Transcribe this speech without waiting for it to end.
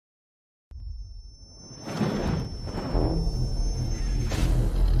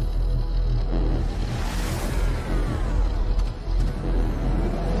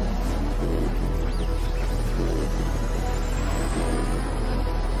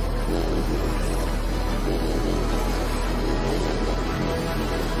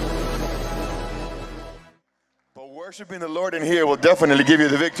Worshiping the Lord in here will definitely give you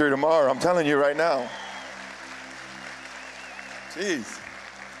the victory tomorrow. I'm telling you right now. Jeez.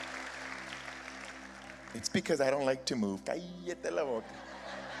 It's because I don't like to move. Cállate la boca.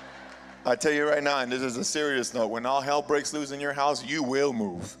 I tell you right now, and this is a serious note, when all hell breaks loose in your house, you will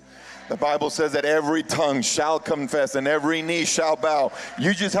move. The Bible says that every tongue shall confess and every knee shall bow.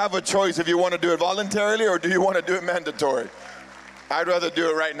 You just have a choice if you want to do it voluntarily or do you want to do it mandatory. I'd rather do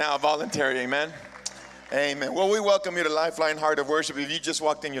it right now, voluntary, amen? Amen. Well, we welcome you to Lifeline Heart of Worship. If you just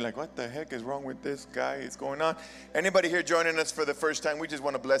walked in, you're like, what the heck is wrong with this guy? What's going on? Anybody here joining us for the first time? We just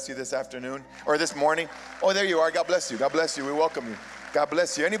want to bless you this afternoon or this morning. Oh, there you are. God bless you. God bless you. We welcome you. God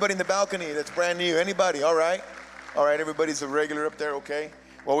bless you. Anybody in the balcony that's brand new? Anybody? All right. All right. Everybody's a regular up there. Okay.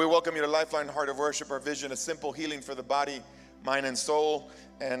 Well, we welcome you to Lifeline Heart of Worship. Our vision, a simple healing for the body, mind, and soul.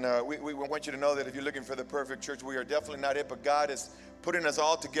 And we want you to know that if you're looking for the perfect church, we are definitely not it, but God is putting us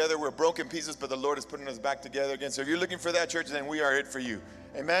all together. We're broken pieces, but the Lord is putting us back together again. So if you're looking for that church, then we are it for you.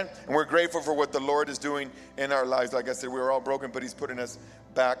 Amen? And we're grateful for what the Lord is doing in our lives. Like I said, we were all broken, but he's putting us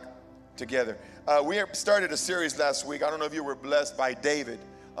back together. We started a series last week. I don't know if you were blessed by David.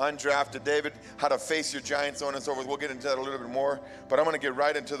 Undrafted David, how to face your giants, so on and so forth. We'll get into that a little bit more. But I'm going to get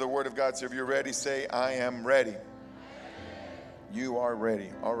right into the Word of God. So if you're ready, say, I am ready. You are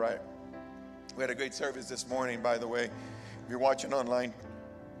ready. All right. We had a great service this morning, by the way. If you're watching online,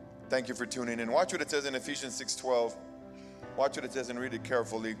 thank you for tuning in. Watch what it says in Ephesians 6:12. Watch what it says and read it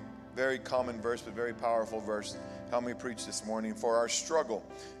carefully. Very common verse, but very powerful verse. Help me preach this morning. For our struggle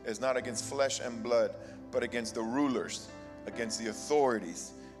is not against flesh and blood, but against the rulers, against the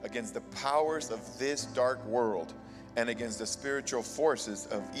authorities, against the powers of this dark world, and against the spiritual forces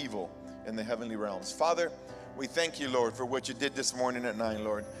of evil in the heavenly realms. Father, we thank you, Lord, for what you did this morning at 9,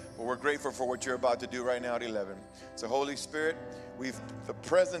 Lord. But we're grateful for what you're about to do right now at 11. So, Holy Spirit, the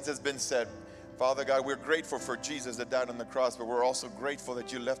presence has been set. Father God, we're grateful for Jesus that died on the cross, but we're also grateful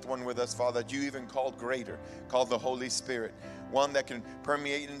that you left one with us, Father, that you even called greater, called the Holy Spirit, one that can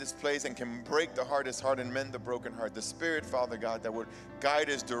permeate in this place and can break the hardest heart and mend the broken heart. The Spirit, Father God, that would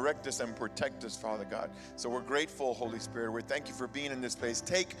guide us, direct us, and protect us, Father God. So we're grateful, Holy Spirit. We thank you for being in this place.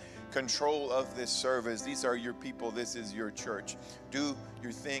 Take control of this service. These are your people. This is your church. Do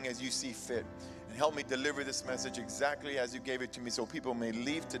your thing as you see fit. And help me deliver this message exactly as you gave it to me, so people may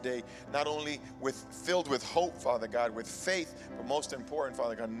leave today not only filled with hope, Father God, with faith, but most important,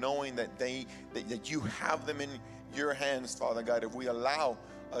 Father God, knowing that that you have them in your hands, Father God, if we allow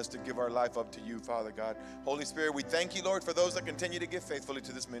us to give our life up to you, Father God. Holy Spirit, we thank you, Lord, for those that continue to give faithfully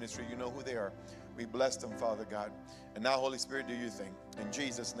to this ministry. You know who they are. We bless them, Father God. And now, Holy Spirit, do your thing. In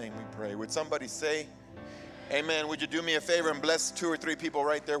Jesus' name we pray. Would somebody say amen? Would you do me a favor and bless 2 or 3 people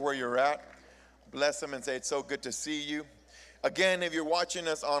right there where you're at? Bless them and say, it's so good to see you. Again, if you're watching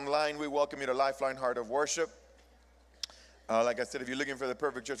us online, we welcome you to Lifeline Heart of Worship. Like I said, if you're looking for the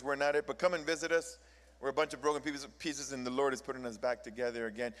perfect church, we're not it, but come and visit us. We're a bunch of broken pieces, and the Lord is putting us back together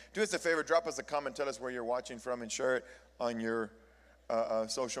again. Do us a favor, drop us a comment, tell us where you're watching from, and share it on your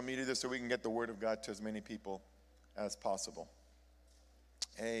social media so we can get the word of God to as many people as possible.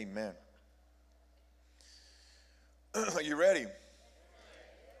 Amen. Are you ready?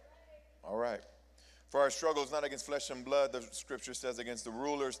 All right. For our struggle is not against flesh and blood, the scripture says, against the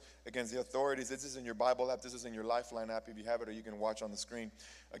rulers, against the authorities. This is in your Bible app. This is in your Lifeline app if you have it, or you can watch on the screen.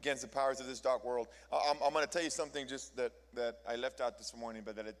 Against the powers of this dark world. I'm going to tell you something just that I left out this morning,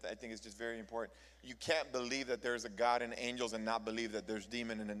 but that I think is just very important. You can't believe that there's a God and angels and not believe that there's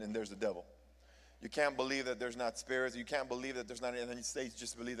demon and there's a devil. You can't believe that there's not spirits. You can't believe that there's not, and then you say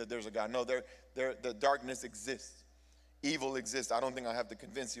just believe that there's a God. No, the darkness exists. Evil exists. I don't think I have to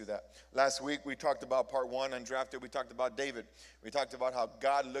convince you that. Last week we talked about part 1, Undrafted. We talked about David. We talked about how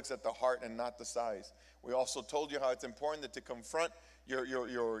God looks at the heart and not the size. We also told you how it's important that to confront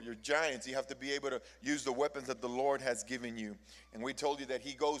your giants, you have to be able to use the weapons that the Lord has given you. And we told you that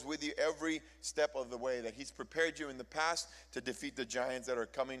he goes with you every step of the way, that he's prepared you in the past to defeat the giants that are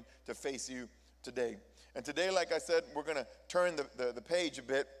coming to face you today. And today, like I said, we're going to turn the page a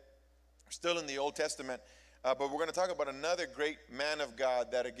bit. We're still in the Old Testament. But we're going to talk about another great man of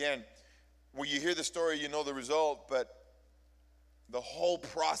God that, again, when you hear the story, you know the result, but the whole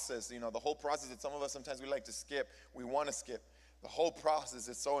process, the whole process that some of us sometimes we like to skip, we want to skip. The whole process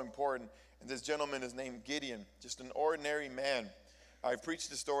is so important. And this gentleman is named Gideon, just an ordinary man. I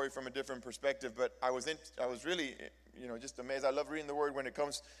preached the story from a different perspective, but I was really, just amazed. I love reading the word when it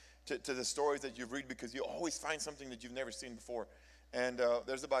comes to the stories that you read, because you always find something that you've never seen before. And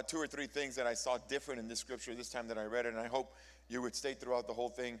there's about 2 or 3 things that I saw different in this scripture this time that I read it. And I hope you would stay throughout the whole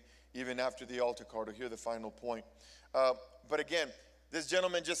thing, even after the altar call, to hear the final point. But again, this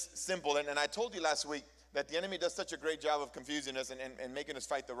gentleman, just simple. And I told you last week that the enemy does such a great job of confusing us and making us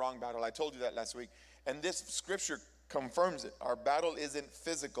fight the wrong battle. I told you that last week. And this scripture confirms it. Our battle isn't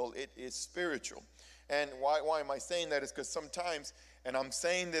physical, it is spiritual. And why am I saying that? Is because sometimes, and I'm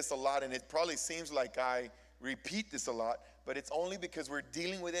saying this a lot, and it probably seems like I repeat this a lot, but it's only because we're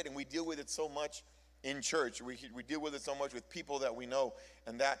dealing with it, and we deal with it so much in church. We deal with it so much with people that we know,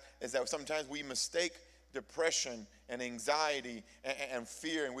 and that is that sometimes we mistake depression and anxiety and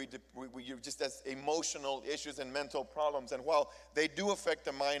fear, and we just as emotional issues and mental problems. And while they do affect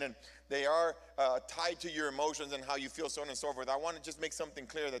the mind, and they are tied to your emotions and how you feel, so on and so forth, I want to just make something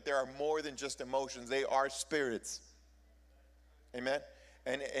clear that there are more than just emotions. They are spirits. Amen.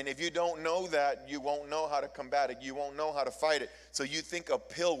 And if you don't know that, you won't know how to combat it. You won't know how to fight it. So you think a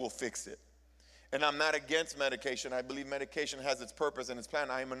pill will fix it. And I'm not against medication. I believe medication has its purpose and its plan.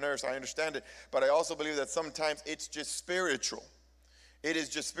 I am a nurse. I understand it. But I also believe that sometimes it's just spiritual. It is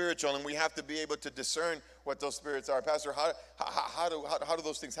just spiritual, and we have to be able to discern what those spirits are. Pastor, how do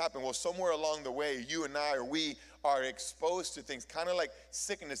those things happen? Well, somewhere along the way, you and I, or we are exposed to things, kind of like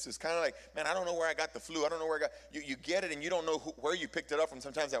sicknesses, kind of like, man, I don't know where I got the flu. I don't know where I got, you get it, and you don't know where you picked it up from.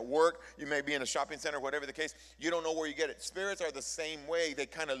 Sometimes at work, you may be in a shopping center, whatever the case, you don't know where you get it. Spirits are the same way. They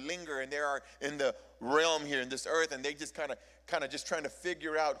kind of linger, and they are in the realm here, in this earth, and they just kind of just trying to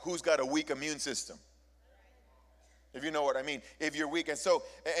figure out who's got a weak immune system. If you know what I mean, if you're weak. And so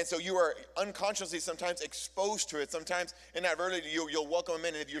you are unconsciously sometimes exposed to it. Sometimes inadvertently you'll welcome them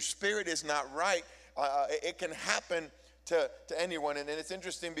in. And if your spirit is not right, it can happen to anyone. And it's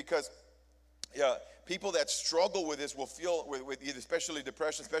interesting because people that struggle with this will feel, with especially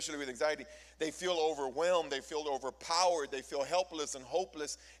depression, especially with anxiety, they feel overwhelmed, they feel overpowered, they feel helpless and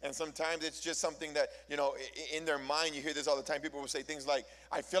hopeless. And sometimes it's just something that, in their mind, you hear this all the time. People will say things like,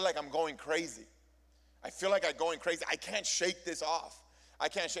 I feel like I'm going crazy. I feel like I'm going crazy. I can't shake this off. I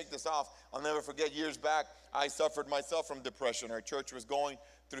can't shake this off. I'll never forget, years back, I suffered myself from depression. Our church was going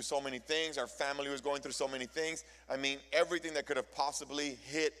through so many things. Our family was going through so many things. I mean, everything that could have possibly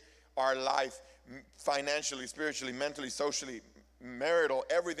hit our life, financially, spiritually, mentally, socially, marital,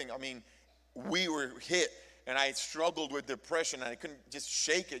 everything. I mean, we were hit. And I struggled with depression, and I couldn't just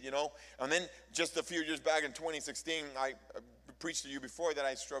shake it, And then just a few years back in 2016, I preached to you before that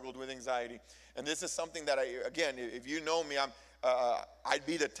I struggled with anxiety. And this is something that again, if you know me, I'd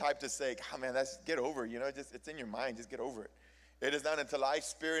be the type to say, oh man, get over it, it's in your mind, just get over it. It is not until I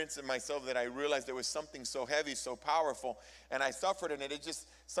experienced it myself that I realized there was something so heavy, so powerful, and I suffered in it. It's just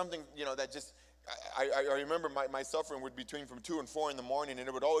something, that just, I remember my suffering would be between from 2 and 4 in the morning, and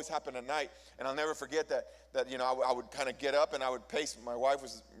it would always happen at night. And I'll never forget that I would kind of get up and I would pace. My wife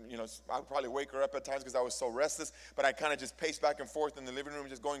was, I would probably wake her up at times because I was so restless, but I kind of just paced back and forth in the living room,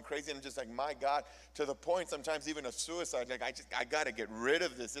 just going crazy, and just like, my God, to the point sometimes even of suicide. Like, I got to get rid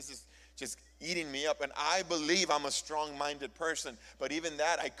of this. This is just eating me up. And I believe I'm a strong-minded person, but even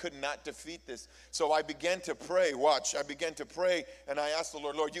that, I could not defeat this. So I began to pray. I began to pray, and I asked the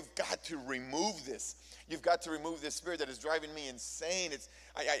Lord, you've got to remove this. You've got to remove this spirit that is driving me insane.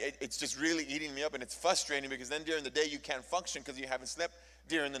 It's just really eating me up, and it's frustrating because then during the day you can't function because you haven't slept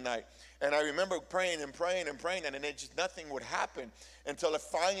during the night. And I remember praying and praying and praying, and it just nothing would happen until I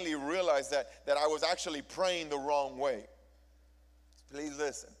finally realized that I was actually praying the wrong way. Please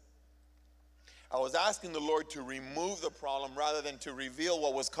listen. I was asking the Lord to remove the problem rather than to reveal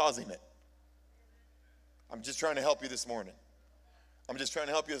what was causing it. I'm just trying to help you this morning.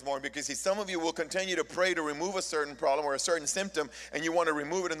 Because some of you will continue to pray to remove a certain problem or a certain symptom, and you want to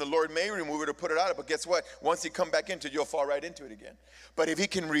remove it, and the Lord may remove it or put it out. But guess what? Once you come back into it, you'll fall right into it again. But if he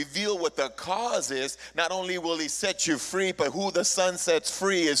can reveal what the cause is, not only will he set you free, but who the Son sets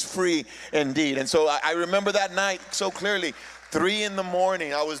free is free indeed. And so I remember that night so clearly. 3 in the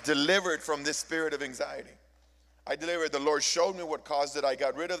morning, I was delivered from this spirit of anxiety. The Lord showed me what caused it. I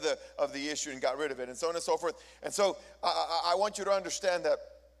got rid of the issue and got rid of it, and so on and so forth. And so I want you to understand that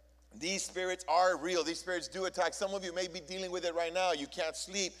these spirits are real. These spirits do attack. Some of you may be dealing with it right now. You can't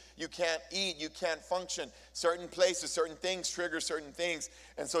sleep. You can't eat. You can't function. Certain places, certain things trigger certain things.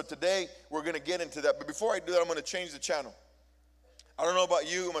 And so today we're going to get into that. But before I do that, I'm going to change the channel. I don't know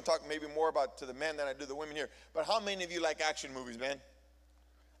about you. I'm going to talk maybe more about to the men than I do the women here. But how many of you like action movies, man?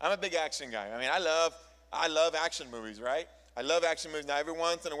 I'm a big action guy. I mean, I love action movies, right? I love action movies. Now, every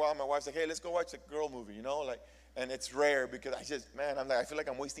once in a while, my wife's like, hey, let's go watch a girl movie, and it's rare because I feel like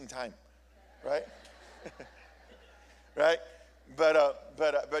I'm wasting time, right? Right? But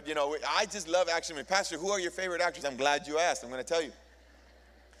I just love action movies. Pastor, who are your favorite actors? I'm glad you asked. I'm going to tell you.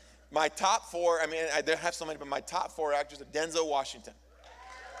 My top 4, I have so many, but my top 4 actors are Denzel Washington,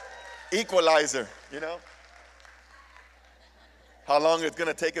 Equalizer, How long it's going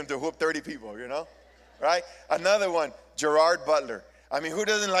to take him to whoop 30 people, right? Another one, Gerard Butler. I mean, who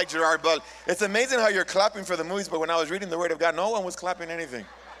doesn't like Gerard Butler? It's amazing how you're clapping for the movies, but when I was reading the Word of God, no one was clapping anything.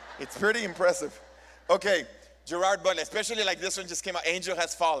 It's pretty impressive. Okay, Gerard Butler, especially like this one just came out, Angel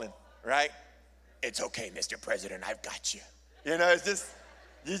Has Fallen, right? It's okay, Mr. President, I've got you. You know, it's just,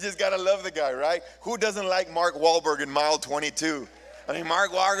 you just gotta love the guy, right? Who doesn't like Mark Wahlberg in Mile 22? I mean,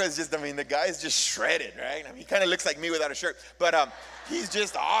 Mark Wahlberg is just, I mean, the guy's just shredded, right? I mean, he kind of looks like me without a shirt, but he's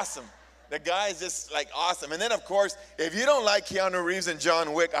just awesome. The guy is just like awesome. And then, of course, if you don't like Keanu Reeves and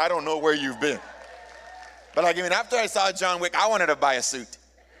John Wick, I don't know where you've been. But like, I mean, after I saw John Wick, I wanted to buy a suit.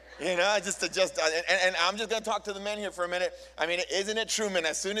 You know, and I'm just going to talk to the men here for a minute. I mean, isn't it true, man?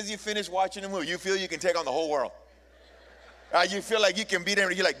 As soon as you finish watching a movie, you feel you can take on the whole world. You feel like you can beat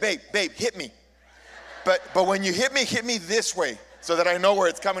him. You're like, babe, hit me. But when you hit me this way so that I know where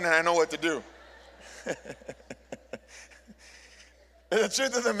it's coming and I know what to do. The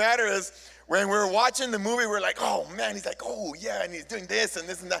truth of the matter is, when we're watching the movie, we're like, oh man, he's like, oh yeah, and he's doing this and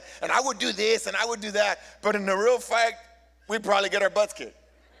this and that, and I would do this and I would do that. But in the real fact, we'd probably get our butts kicked.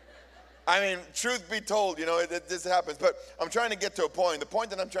 I mean, truth be told, you know, this happens. But I'm trying to get to a point. The point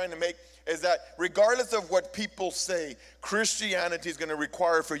that I'm trying to make is that regardless of what people say, Christianity is going to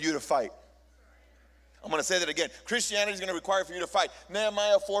require for you to fight. I'm going to say that again. Christianity is going to require for you to fight.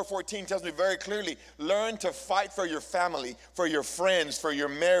 Nehemiah 4:14 tells me very clearly, learn to fight for your family, for your friends, for your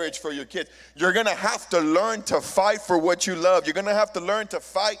marriage, for your kids. You're going to have to learn to fight for what you love. You're going to have to learn to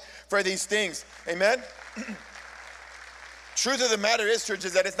fight for these things. Amen? Truth of the matter is, church,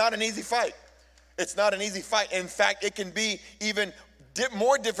 is that it's not an easy fight. It's not an easy fight. In fact, it can be even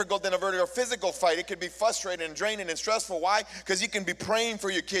more difficult than a physical fight. It can be frustrating and draining and stressful. Why? Because you can be praying for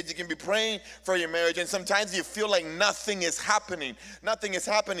your kids. You can be praying for your marriage. And sometimes you feel like nothing is happening. Nothing is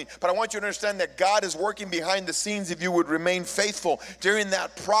happening. But I want you to understand that God is working behind the scenes if you would remain faithful during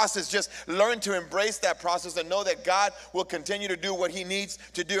that process. Just learn to embrace that process and know that God will continue to do what he needs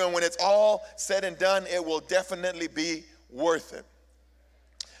to do. And when it's all said and done, it will definitely be worth it.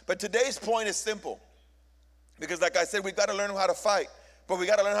 But today's point is simple. Because like I said, we've got to learn how to fight. But we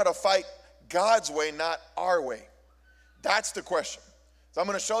got to learn how to fight God's way, not our way. That's the question. So I'm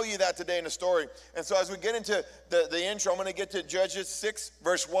going to show you that today in the story. And so as we get into the intro, I'm going to get to Judges 6,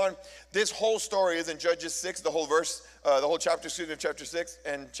 verse 1. This whole story is in Judges 6, the whole chapter, chapter 6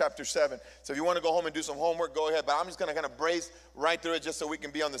 and chapter 7. So if you want to go home and do some homework, go ahead. But I'm just going to kind of braze right through it just so we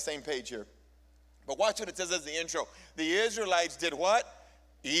can be on the same page here. But watch what it says as the intro. The Israelites did what?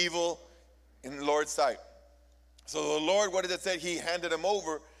 Evil in the Lord's sight. So the Lord, what did it say? He handed them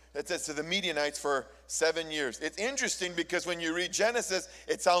over, it says, to the Midianites for 7 years. It's interesting because when you read Genesis,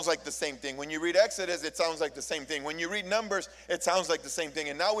 it sounds like the same thing. When you read Exodus, it sounds like the same thing. When you read Numbers, it sounds like the same thing.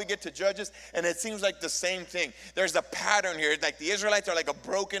 And now we get to Judges, and it seems like the same thing. There's a pattern here. Like the Israelites are like a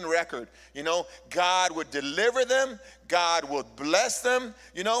broken record. You know, God would deliver them. God would bless them,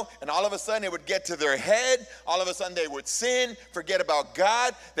 you know, and all of a sudden it would get to their head. All of a sudden they would sin, forget about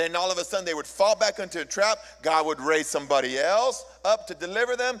God. Then all of a sudden they would fall back into a trap. God would raise somebody else up to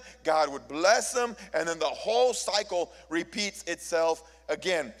deliver them. God would bless them. And then the whole cycle repeats itself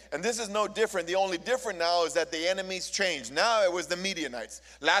again. And this is no different. The only different now is that the enemies changed. Now it was the Midianites.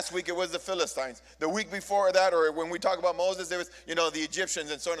 Last week it was the Philistines. The week before that, or when we talk about Moses, there was, you know, the Egyptians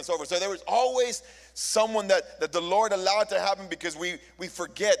and so on and so forth. So there was always someone that the Lord allowed to happen because we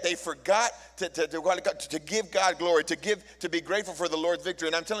forget. They forgot to give God glory, to be grateful for the Lord's victory.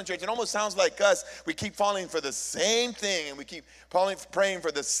 And I'm telling you, church, it almost sounds like us. We keep falling for the same thing, and we keep praying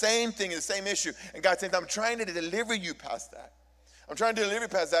for the same thing, the same issue. And God says, I'm trying to deliver you past that. I'm trying to deliver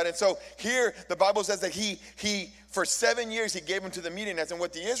past that. And so here the Bible says that he for 7 years he gave them to the Midianites. And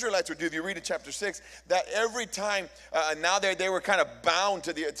what the Israelites would do, if you read in chapter 6, that every time, now they were kind of bound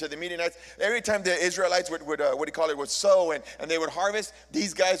to the Midianites. Every time the Israelites would sow and they would harvest,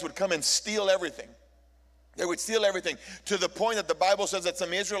 these guys would come and steal everything. They would steal everything, to the point that the Bible says that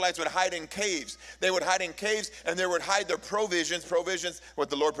some Israelites would hide in caves. They would hide in caves, and they would hide their provisions, what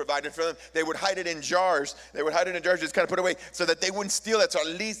the Lord provided for them. They would hide it in jars. Just kind of put away so that they wouldn't steal it, so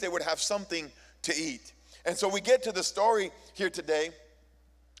at least they would have something to eat. And so we get to the story here today,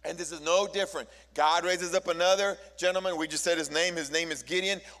 and this is no different. God raises up another gentleman. We just said his name. His name is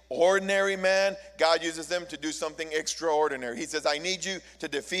Gideon. Ordinary man. God uses him to do something extraordinary. He says, I need you to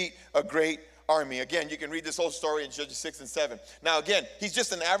defeat a great army. Again, you can read this whole story in Judges 6 and 7. Now again, he's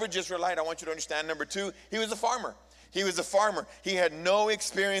just an average Israelite. I want you to understand. Number two, he was a farmer. He was a farmer. He had no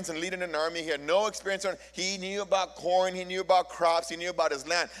experience in leading an army. He had no experience. He knew about corn. He knew about crops. He knew about his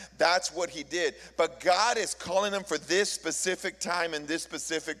land. That's what he did. But God is calling him for this specific time and this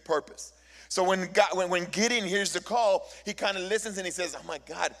specific purpose. So when Gideon hears the call, he kind of listens and he says, oh my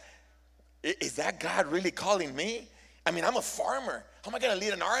God, Is that God really calling me? I mean, I'm a farmer. How am I going to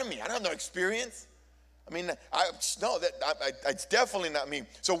lead an army? I don't have no experience. I mean, it's definitely not me.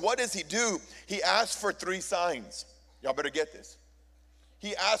 So what does he do? He asks for 3 signs. Y'all better get this.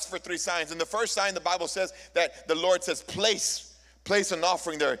 He asked for 3 signs. And the first sign, the Bible says that the Lord says, place an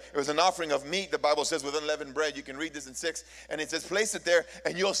offering there. It was an offering of meat, the Bible says, with unleavened bread. You can read this in 6. And it says, place it there,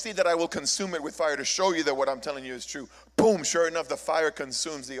 and you'll see that I will consume it with fire to show you that what I'm telling you is true. Boom, sure enough, the fire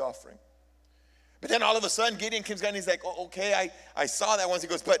consumes the offering. But then all of a sudden, Gideon comes down and he's like, oh, okay, I saw that once. He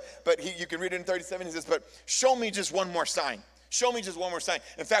goes, but you can read it in 37. He says, but show me just one more sign. Show me just one more sign.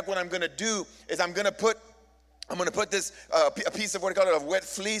 In fact, what I'm going to do is I'm going to put this, a piece of what I call it, of wet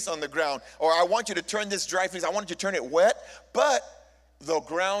fleece on the ground. Or I want you to turn this dry fleece, I want you to turn it wet, but the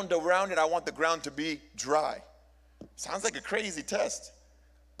ground around it, I want the ground to be dry. Sounds like a crazy test.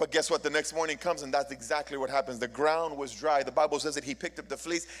 But guess what? The next morning comes and that's exactly what happens. The ground was dry. The Bible says that he picked up the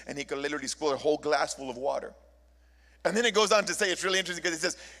fleece and he could literally spill a whole glass full of water. And then it goes on to say, it's really interesting because he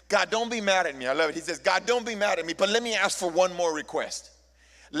says, God, don't be mad at me. I love it. He says, God, don't be mad at me, but let me ask for one more request.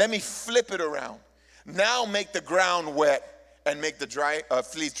 Let me flip it around. Now make the ground wet and make the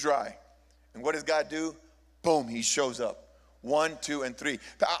fleece dry. And what does God do? Boom, he shows up. 1, 2, and 3.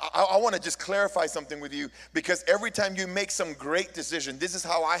 I want to just clarify something with you, because every time you make some great decision, this is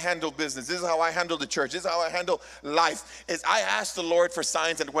how I handle business, this is how I handle the church, this is how I handle life, is I ask the Lord for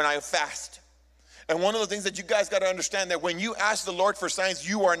signs and when I fast. And one of the things that you guys got to understand, that when you ask the Lord for signs,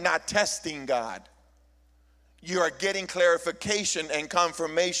 you are not testing God. You are getting clarification and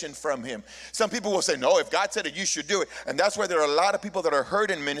confirmation from him. Some people will say, no, if God said it, you should do it. And that's why there are a lot of people that are hurt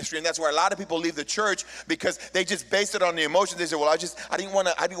in ministry, and that's why a lot of people leave the church, because they just base it on the emotions. They say, well, I didn't want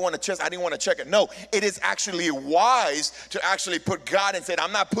to check it. No, it is actually wise to actually put God and say,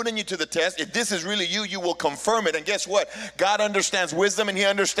 I'm not putting you to the test. If this is really you, you will confirm it. And guess what? God understands wisdom, and he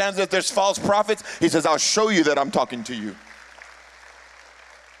understands that there's false prophets. He says, I'll show you that I'm talking to you.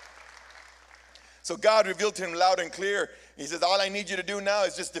 So God revealed to him loud and clear. He says, all I need you to do now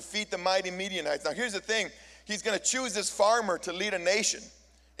is just defeat the mighty Midianites. Now here's the thing. He's going to choose this farmer to lead a nation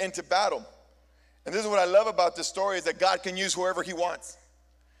into battle. And this is what I love about this story, is that God can use whoever he wants.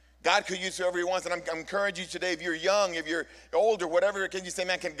 God could use whoever he wants. And I'm encouraging you today, if you're young, if you're older, whatever, can you say,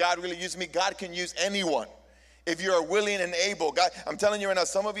 man, can God really use me? God can use anyone. If you are willing and able. God, I'm telling you right now,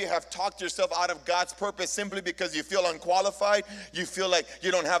 some of you have talked yourself out of God's purpose simply because you feel unqualified. You feel like you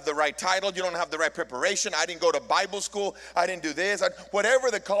don't have the right title. You don't have the right preparation. I didn't go to Bible school. I didn't do this.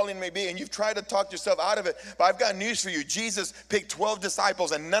 Whatever the calling may be, and you've tried to talk yourself out of it. But I've got news for you. Jesus picked 12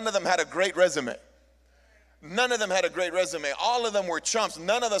 disciples, and none of them had a great resume. None of them had a great resume. All of them were chumps.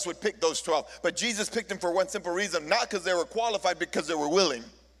 None of us would pick those 12. But Jesus picked them for one simple reason, not because they were qualified, because they were willing.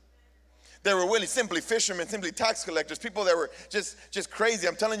 They were willing, simply fishermen, simply tax collectors, people that were just crazy.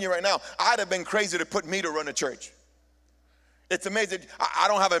 I'm telling you right now, I'd have been crazy to put me to run a church. It's amazing. I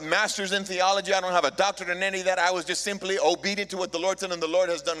don't have a master's in theology. I don't have a doctorate in any of that. I was just simply obedient to what the Lord said, and the Lord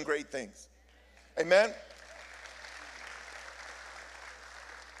has done great things. Amen?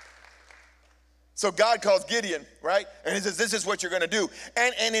 So God calls Gideon, right? And he says, this is what you're going to do.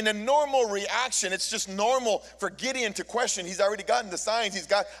 And in a normal reaction, it's just normal for Gideon to question. He's already gotten the signs.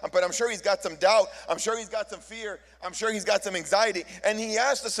 But I'm sure he's got some doubt. I'm sure he's got some fear. I'm sure he's got some anxiety. And he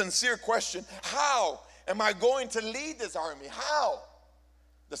asked a sincere question. How am I going to lead this army? How?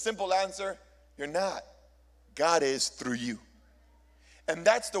 The simple answer, you're not. God is through you. And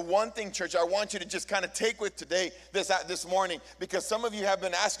that's the one thing, church, I want you to just kind of take with today, this morning, because some of you have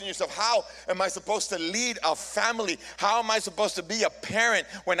been asking yourself, how am I supposed to lead a family? How am I supposed to be a parent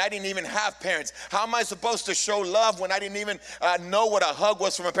when I didn't even have parents? How am I supposed to show love when I didn't even know what a hug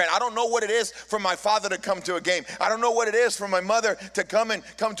was from a parent? I don't know what it is for my father to come to a game. I don't know what it is for my mother to come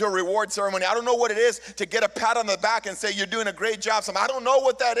to a reward ceremony. I don't know what it is to get a pat on the back and say, you're doing a great job. I don't know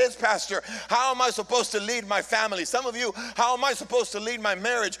what that is, Pastor. How am I supposed to lead my family? Some of you, how am I supposed to lead my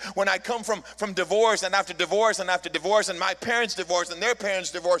marriage when I come from divorce and after divorce and after divorce, and my parents divorced and their parents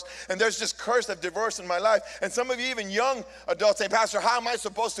divorced, and there's just curse of divorce in my life? And some of you, even young adults, say, Pastor, how am I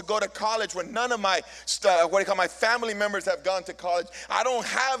supposed to go to college when none of my my family members have gone to college? I don't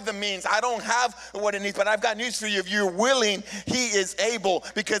have the means. I don't have what it needs. But I've got news for you. If you're willing, he is able,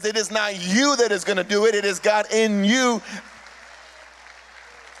 because it is not you that is going to do it. It is God in you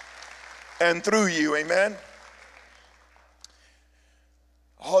and through you. Amen.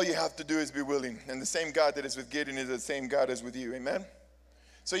 All you have to do is be willing. And the same God that is with Gideon is the same God as with you. Amen?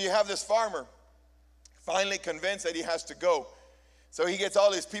 So you have this farmer finally convinced that he has to go. So he gets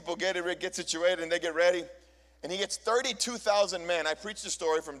all his people get situated, and they get ready. And he gets 32,000 men. I preach the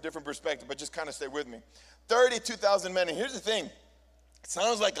story from a different perspective, but just kind of stay with me. 32,000 men. And here's the thing. It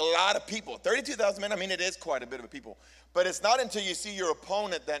sounds like a lot of people. 32,000 men, I mean, it is quite a bit of people. But it's not until you see your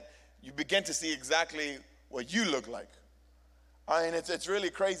opponent that you begin to see exactly what you look like. I mean, it's really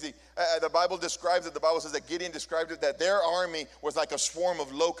crazy. The Bible describes it. The Bible says that Gideon described it, that their army was like a swarm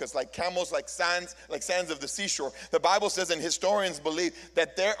of locusts, like camels, like sands of the seashore. The Bible says, and historians believe,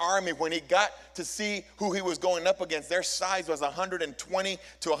 that their army, when he got to see who he was going up against, their size was 120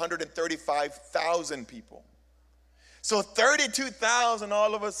 to 135,000 people. So 32,000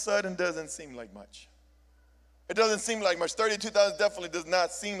 all of a sudden doesn't seem like much. It doesn't seem like much. 32,000 definitely does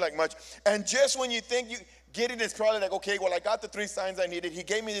not seem like much. And just when you think Gideon is probably like, okay, well, I got the 3 signs I needed. He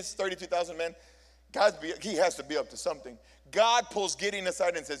gave me this 32,000 men. He has to be up to something. God pulls Gideon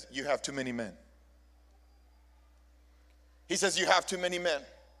aside and says, you have too many men. He says, you have too many men.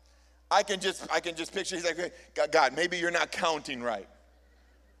 I can just picture, he's like, hey, God, maybe you're not counting right.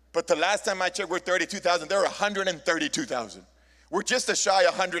 But the last time I checked, we're 32,000. There are 132,000. We're just a shy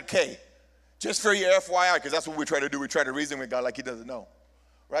 100K. Just for your FYI, because that's what we try to do. We try to reason with God like he doesn't know.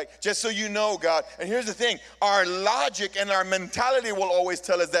 Right? Just so you know, God. And here's the thing. Our logic and our mentality will always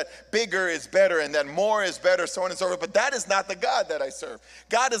tell us that bigger is better and that more is better, so on and so forth. But that is not the God that I serve.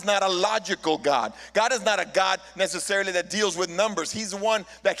 God is not a logical God. God is not a God necessarily that deals with numbers. He's the one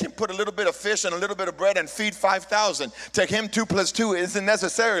that can put a little bit of fish and a little bit of bread and feed 5,000. To him, 2 plus 2 isn't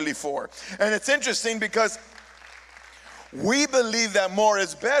necessarily 4. And it's interesting because we believe that more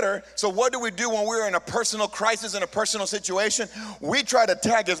is better. So what do we do when we're in a personal crisis, in a personal situation? We try to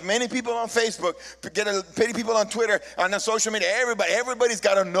tag as many people on Facebook, get as many people on Twitter, on social media. Everybody's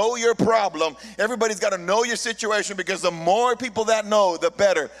got to know your problem. Everybody's got to know your situation, because the more people that know, the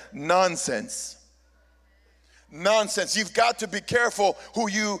better. Nonsense. Nonsense. You've got to be careful who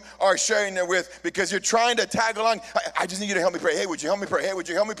you are sharing it with, because you're trying to tag along. I just need you to help me pray. Hey, would you help me pray? Hey, would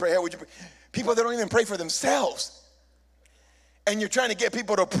you help me pray? Hey, would you pray? People that don't even pray for themselves. And you're trying to get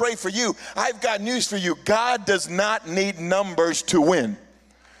people to pray for you. I've got news for you. God does not need numbers to win.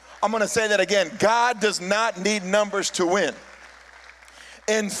 I'm going to say that again. God does not need numbers to win.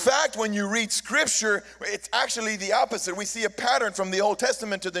 In fact, when you read scripture, it's actually the opposite. We see a pattern from the Old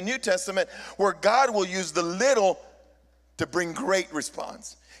Testament to the New Testament where God will use the little to bring great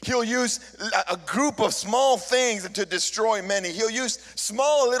response. He'll use a group of small things to destroy many. He'll use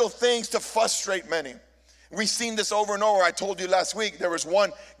small little things to frustrate many. We've seen this over and over. I told you last week there was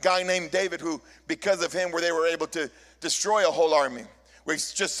one guy named David who, because of him, where they were able to destroy a whole army. We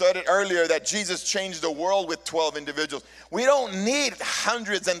just said it earlier that Jesus changed the world with 12 individuals. We don't need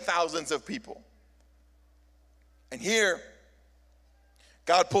hundreds and thousands of people. And here,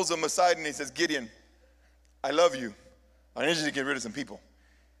 God pulls him aside and he says, Gideon, I love you. I need you to get rid of some people.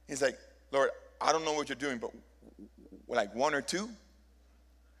 He's like, Lord, I don't know what you're doing, but like 1 or 2?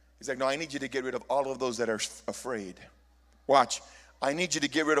 He's like, no, I need you to get rid of all of those that are afraid. Watch. I need you to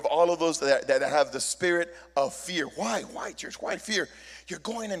get rid of all of those that have the spirit of fear. Why? Why, church? Why fear? You're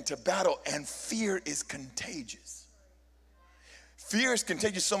going into battle, and fear is contagious. Fear is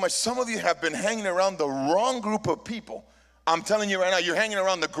contagious so much. Some of you have been hanging around the wrong group of people. I'm telling you right now, you're hanging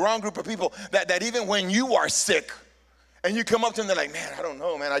around the wrong group of people that even when you are sick, and you come up to them, they're like, man, I don't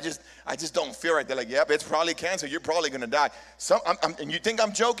know, man. I just don't feel right. They're like, yep, it's probably cancer. You're probably going to die. And you think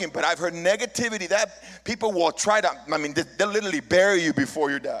I'm joking, but I've heard negativity that people will try to, they'll literally bury you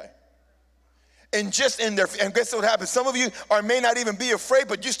before you die. And and guess what happens? Some of you may not even be afraid,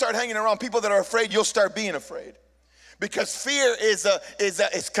 but you start hanging around people that are afraid, you'll start being afraid. Because fear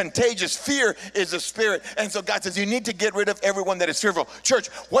is contagious. Fear is a spirit. And so God says you need to get rid of everyone that is fearful. Church,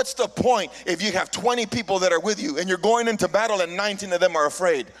 what's the point if you have 20 people that are with you and you're going into battle and 19 of them are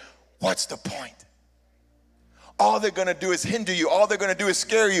afraid? What's the point? All they're going to do is hinder you. All they're going to do is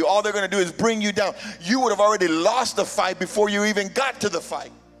scare you. All they're going to do is bring you down. You would have already lost the fight before you even got to the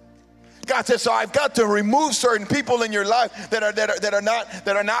fight. God says, so I've got to remove certain people in your life that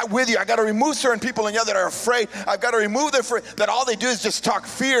are not with you. I got to remove certain people in you that are afraid. I've got to remove them that all they do is just talk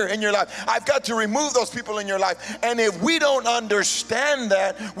fear in your life. I've got to remove those people in your life. And if we don't understand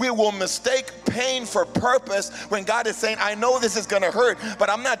that, we will mistake pain for purpose when God is saying, I know this is going to hurt, but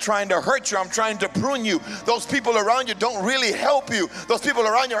I'm not trying to hurt you. I'm trying to prune you. Those people around you don't really help you. Those people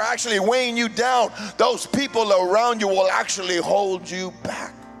around you are actually weighing you down. Those people around you will actually hold you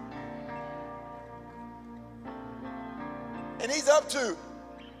back. And he's up to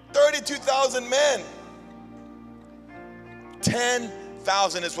 32,000 men.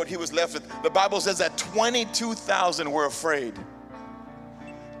 10,000 is what he was left with. The Bible says that 22,000 were afraid.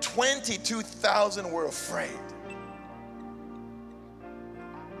 22,000 were afraid.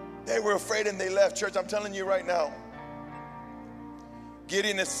 They were afraid and they left. Church, I'm telling you right now,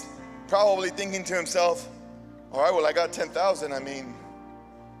 Gideon is probably thinking to himself, all right, well, I got 10,000.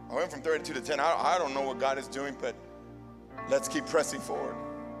 I went from 32 to 10. I don't know what God is doing, but let's keep pressing forward.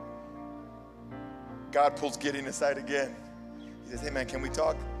 God pulls Gideon aside again. He says, hey man, can we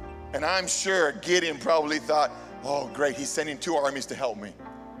talk? And I'm sure Gideon probably thought, oh great, he's sending 2 armies to help me.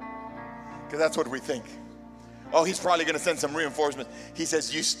 Because that's what we think. Oh, he's probably going to send some reinforcements. He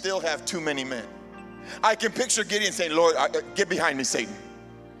says, you still have too many men. I can picture Gideon saying, Lord, get behind me, Satan.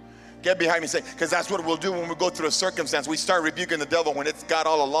 Get behind me, Satan. Because that's what we'll do when we go through a circumstance. We start rebuking the devil when it's God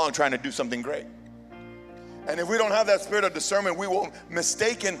all along trying to do something great. And if we don't have that spirit of discernment, we will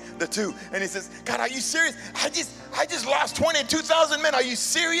mistake the two. And he says, God, are you serious? I just lost 22,000 men. Are you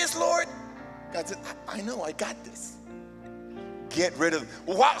serious, Lord? God said, I know, I got this. Get rid of them.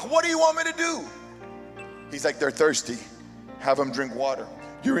 What do you want me to do? He's like, they're thirsty. Have them drink water.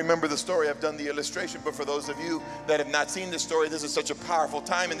 You remember the story. I've done the illustration, but for those of you that have not seen this story, this is such a powerful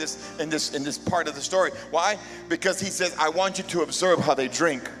time in this part of the story. Why? Because he says, I want you to observe how they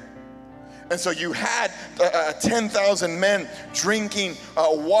drink. And so you had 10,000 men drinking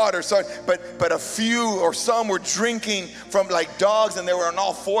water. So, but a few or some were drinking from like dogs, and they were on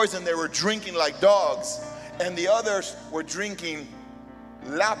all fours and they were drinking like dogs. And the others were drinking,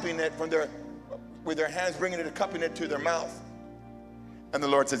 lapping it with their hands, bringing it, cupping it to their mouth. And the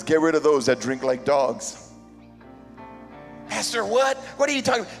Lord says, get rid of those that drink like dogs. Pastor, what? What are you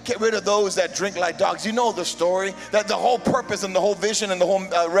talking about? Get rid of those that drink like dogs. You know the story, that the whole purpose and the whole vision and the whole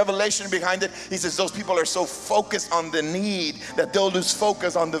revelation behind it. He says those people are so focused on the need that they'll lose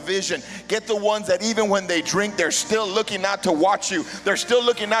focus on the vision. Get the ones that even when they drink, they're still looking out to watch you. They're still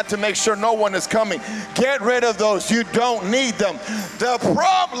looking out to make sure no one is coming. Get rid of those. You don't need them. The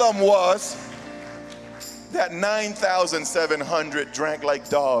problem was that 9,700 drank like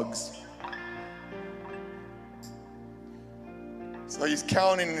dogs. So he's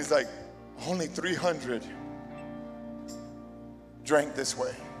counting and he's like, only 300 drank this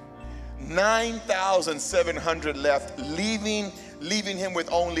way. 9,700 left, leaving him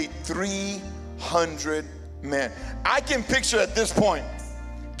with only 300 men. I can picture at this point,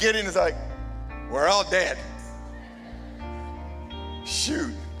 Gideon is like, we're all dead.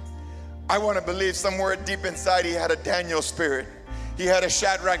 Shoot. I want to believe somewhere deep inside he had a Daniel spirit. He had a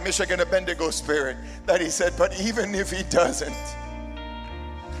Shadrach, Meshach, and Abednego spirit that he said, but even if he doesn't,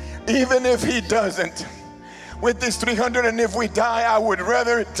 with this 300, and if we die, I would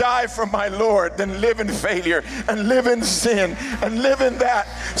rather die for my Lord than live in failure and live in sin and live in that.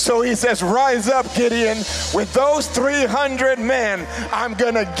 So he says, rise up, Gideon. With those 300 men, I'm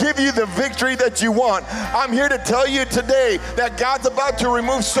going to give you the victory that you want. I'm here to tell you today that God's about to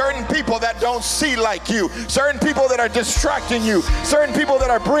remove certain people that don't see like you, certain people that are distracting you, certain people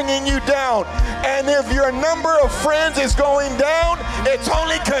that are bringing you down. And if your number of friends is going down, it's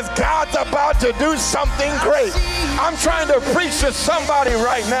only because God's about to do something great. I'm trying to preach to somebody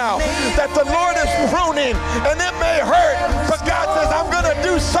right now that the Lord is pruning, and it may hurt, but God says, I'm going to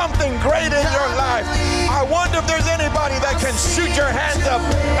do something great in your life. I wonder if there's anybody that can shoot your hands up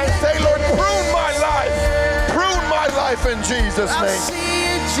and say, Lord, prune my life in Jesus' name. I see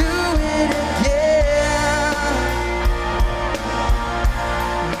you do it again.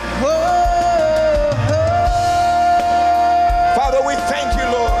 Father, we thank you,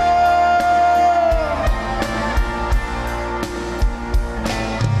 Lord.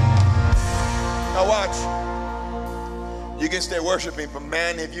 Now watch. You can stay worshiping, but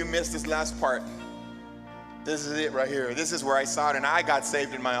man, if you missed this last part, this is it right here. This is where I saw it, and I got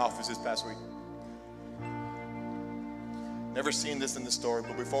saved in my office this past week. Never seen this in the story,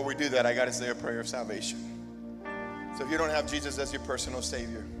 but before we do that, I got to say a prayer of salvation. So if you don't have Jesus as your personal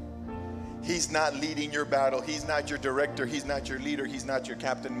Savior, He's not leading your battle. He's not your director. He's not your leader. He's not your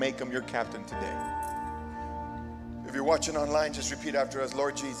captain. Make Him your captain today. If you're watching online, just repeat after us.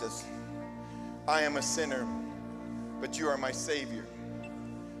 Lord Jesus, I am a sinner, but you are my Savior.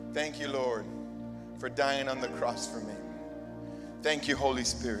 Thank you, Lord, for dying on the cross for me. Thank you, Holy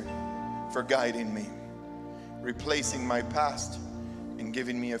Spirit, for guiding me, replacing my past and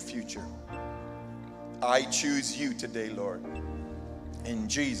giving me a future. I choose you today, Lord. In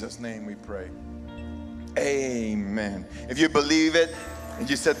Jesus' name we pray. Amen. If you believe it and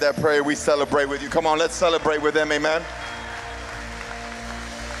you said that prayer, we celebrate with you. Come on, let's celebrate with them. Amen.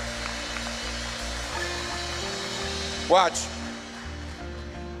 Watch.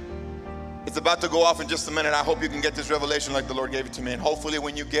 It's about to go off in just a minute. I hope you can get this revelation like the Lord gave it to me. And hopefully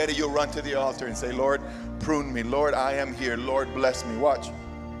when you get it, you'll run to the altar and say, Lord, prune me. Lord, I am here. Lord, bless me. Watch.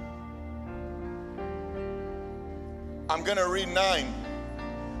 I'm going to read 9.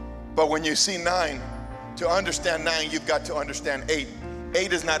 But when you see 9, to understand 9, you've got to understand 8.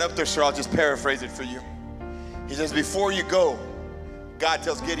 8 is not up there, so I'll just paraphrase it for you. He says, before you go, God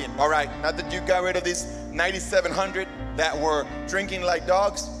tells Gideon, all right, now that you got rid of these 9,700 that were drinking like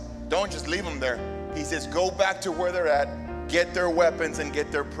dogs, don't just leave them there. He says, go back to where they're at, get their weapons and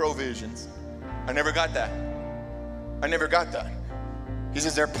get their provisions. I never got that. I never got that. He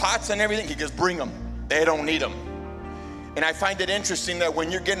says, their pots and everything, he goes, bring them. They don't need them. And I find it interesting that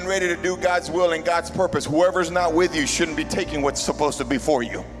when you're getting ready to do God's will and God's purpose, whoever's not with you shouldn't be taking what's supposed to be for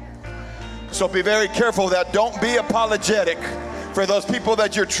you. So be very careful of that. Don't be apologetic for those people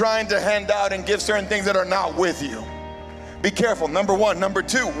that you're trying to hand out and give certain things that are not with you. Be careful, number one. Number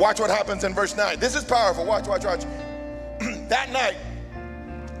two, watch what happens in verse 9. This is powerful. Watch, watch, watch. That night,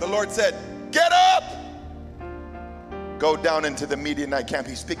 the Lord said, get up! Go down into the Midianite camp.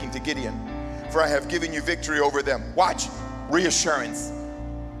 He's speaking to Gideon. For I have given you victory over them. Watch, reassurance,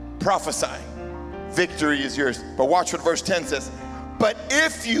 prophesy. Victory is yours. But watch what verse 10 says. But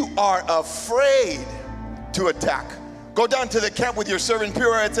if you are afraid to attack, go down to the camp with your servant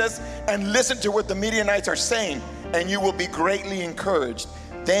Purah, it says, and listen to what the Midianites are saying, and you will be greatly encouraged.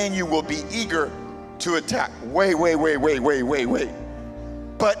 Then you will be eager to attack. Wait.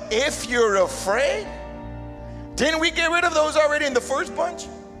 But if you're afraid, didn't we get rid of those already in the first bunch?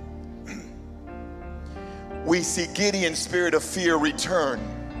 We see Gideon's spirit of fear return.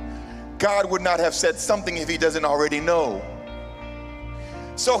 God would not have said something if he doesn't already know.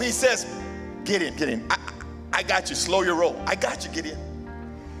 So he says, Gideon, I got you, slow your roll. I got you, Gideon.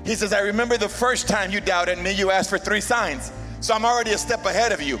 He says, I remember the first time you doubted me, you asked for 3 signs. So I'm already a step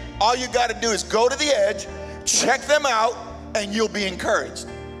ahead of you. All you got to do is go to the edge, check them out, and you'll be encouraged.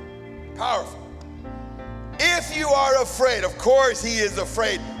 Powerful. If you are afraid, of course he is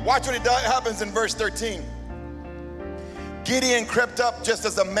afraid. Watch what happens in verse 13. Gideon crept up just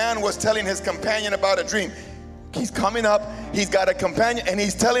as a man was telling his companion about a dream. He's coming up, he's got a companion, and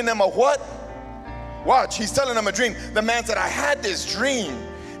he's telling them a what? Watch, he's telling them a dream. The man said, I had this dream,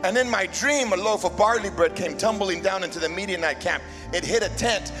 and in my dream, a loaf of barley bread came tumbling down into the Midianite camp. It hit a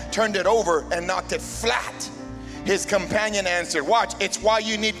tent, turned it over, and knocked it flat. His companion answered, watch, it's why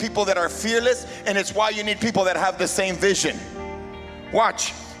you need people that are fearless, and it's why you need people that have the same vision.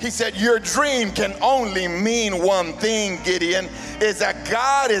 Watch. He said, your dream can only mean one thing, Gideon, is that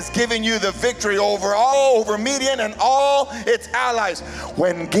God is giving you the victory over Midian and all its allies.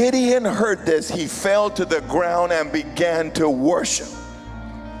 When Gideon heard this, he fell to the ground and began to worship.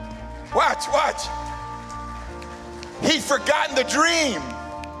 Watch. He'd forgotten the dream.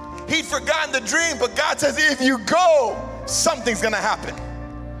 But God says, if you go, something's gonna happen.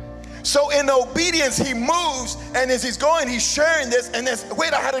 So in obedience, he moves, and as he's going, he's sharing this, and then,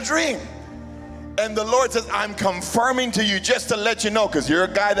 wait, I had a dream. And the Lord says, I'm confirming to you just to let you know, because you're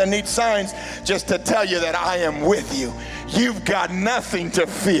a guy that needs signs, just to tell you that I am with you. You've got nothing to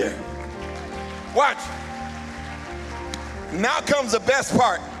fear. Watch. Now comes the best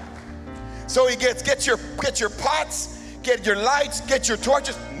part. So he get your pots, get your lights, get your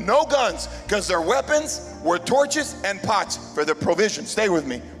torches, no guns, because their weapons were torches and pots for the provision. Stay with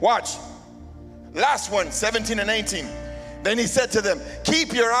me. Watch. Last one, 17 and 18. Then he said to them,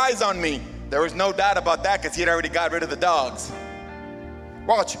 keep your eyes on me. There was no doubt about that because he had already got rid of the dogs.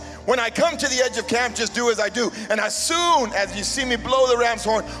 Watch. When I come to the edge of camp, just do as I do. And as soon as you see me blow the ram's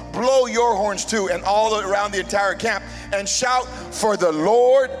horn, blow your horns too, and all around the entire camp, and shout for the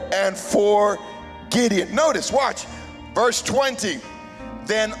Lord and for Gideon. Notice, watch. Verse 20.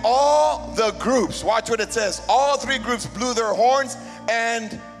 Then all the groups, watch what it says, all 3 groups blew their horns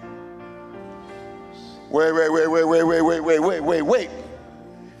and wait.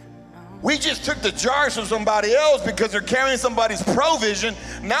 We just took the jars from somebody else because they're carrying somebody's provision.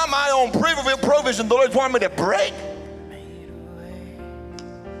 Now my own provision, the Lord's wanting me to break.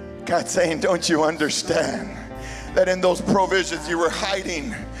 God's saying, don't you understand that in those provisions you were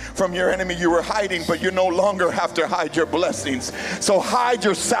hiding from your enemy? You were hiding, but you no longer have to hide your blessings. So hide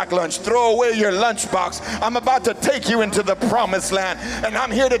your sack lunch, throw away your lunchbox. I'm about to take you into the promised land, and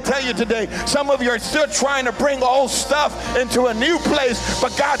I'm here to tell you today, some of you are still trying to bring old stuff into a new place,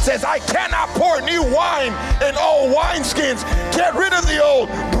 but God says, I cannot pour new wine in old wineskins. Get rid of the old,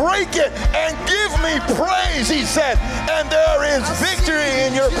 break it, and give me praise, he said, and there is victory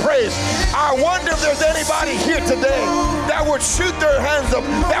in your praise. I wonder if there's anybody here today that would shoot their hands up,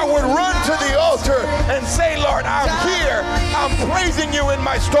 that would run to the altar and say, Lord, I'm here. I'm praising you in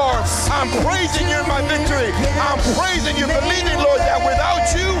my storm. I'm praising you in my victory. I'm praising you, believing, Lord, that without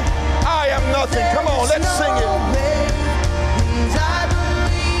you,